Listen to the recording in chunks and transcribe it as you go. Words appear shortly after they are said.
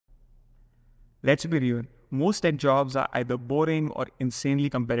Let's be real, most tech jobs are either boring or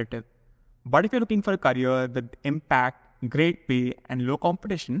insanely competitive. But if you're looking for a career with impact, great pay, and low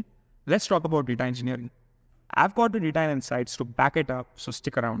competition, let's talk about data engineering. I've got the data and insights to back it up, so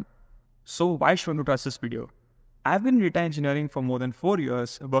stick around. So why shouldn't you trust this video? I've been in data engineering for more than 4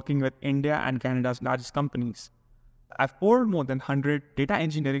 years, working with India and Canada's largest companies. I've poured more than 100 data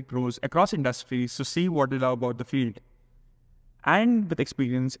engineering pros across industries to see what they love about the field. And with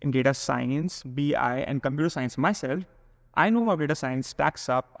experience in data science, BI, and computer science myself, I know how data science stacks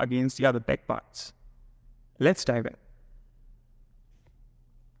up against the other tech parts. Let's dive in.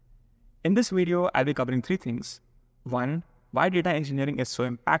 In this video, I'll be covering 3 things. 1. Why data engineering is so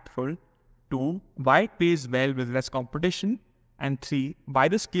impactful. 2. Why it pays well with less competition. And 3. Why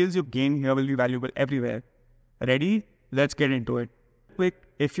the skills you gain here will be valuable everywhere. Ready? Let's get into it. Quick,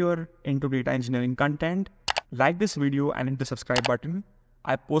 if you're into data engineering content, like this video and hit the subscribe button.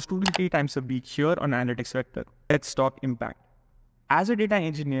 I post 2 to 3 times a week here on Analytics Vector. Let's talk impact. As a data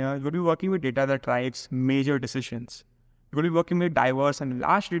engineer, you'll be working with data that drives major decisions. You'll be working with diverse and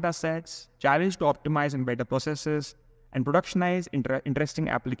large data sets, challenged to optimize and better processes, and productionize interesting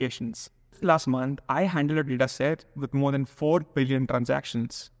applications. Last month, I handled a data set with more than 4 billion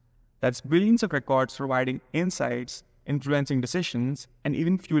transactions. That's billions of records providing insights, influencing decisions, and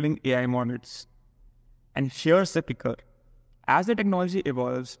even fueling AI models. And here's the kicker. As the technology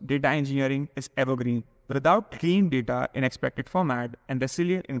evolves, data engineering is evergreen. Without clean data in expected format and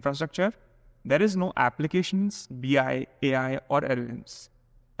resilient infrastructure, there is no applications, BI, AI, or LLMs.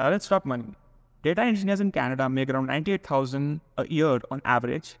 Now let's talk money. Data engineers in Canada make around $98,000 a year on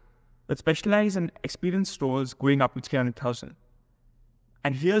average, with specialized and experienced roles going up to $300,000.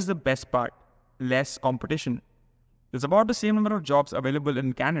 And here's the best part, less competition. There's about the same number of jobs available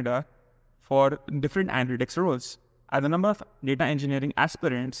in Canada for different analytics roles, and the number of data engineering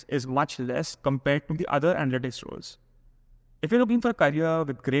aspirants is much less compared to the other analytics roles. If you're looking for a career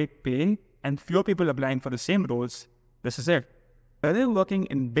with great pay and fewer people applying for the same roles, this is it. Whether you're working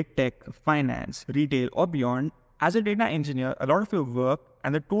in big tech, finance, retail, or beyond, as a data engineer, a lot of your work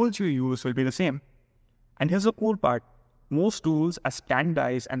and the tools you use will be the same. And here's the cool part. Most tools are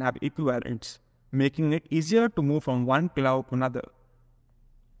standardized and have equivalents, making it easier to move from one cloud to another.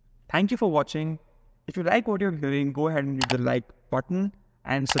 Thank you for watching. If you like what you're hearing, go ahead and hit the like button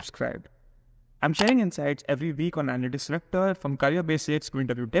and subscribe. I'm sharing insights every week on Analytics Vector, from career basics to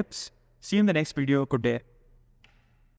interview tips. See you in the next video. Good day.